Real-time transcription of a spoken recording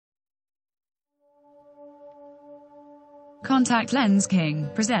Contact Lens King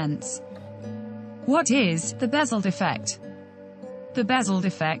presents. What is the Bezold effect? The Bezold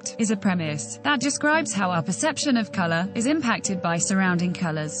effect is a premise that describes how our perception of color is impacted by surrounding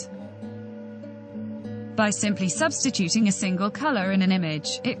colors. By simply substituting a single color in an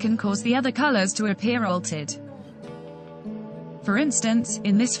image, it can cause the other colors to appear altered. For instance,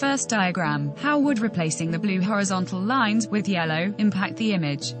 in this first diagram, how would replacing the blue horizontal lines with yellow impact the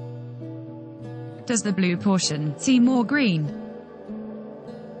image? Does the blue portion seem more green?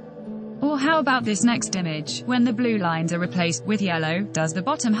 Or how about this next image, when the blue lines are replaced with yellow, does the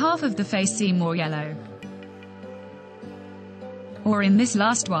bottom half of the face seem more yellow? Or in this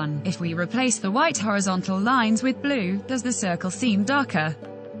last one, if we replace the white horizontal lines with blue, does the circle seem darker?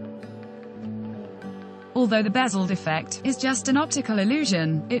 Although the Bezold effect is just an optical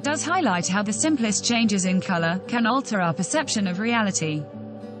illusion, it does highlight how the simplest changes in color can alter our perception of reality.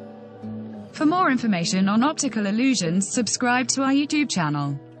 For more information on optical illusions, subscribe to our YouTube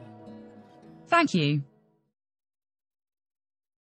channel. Thank you.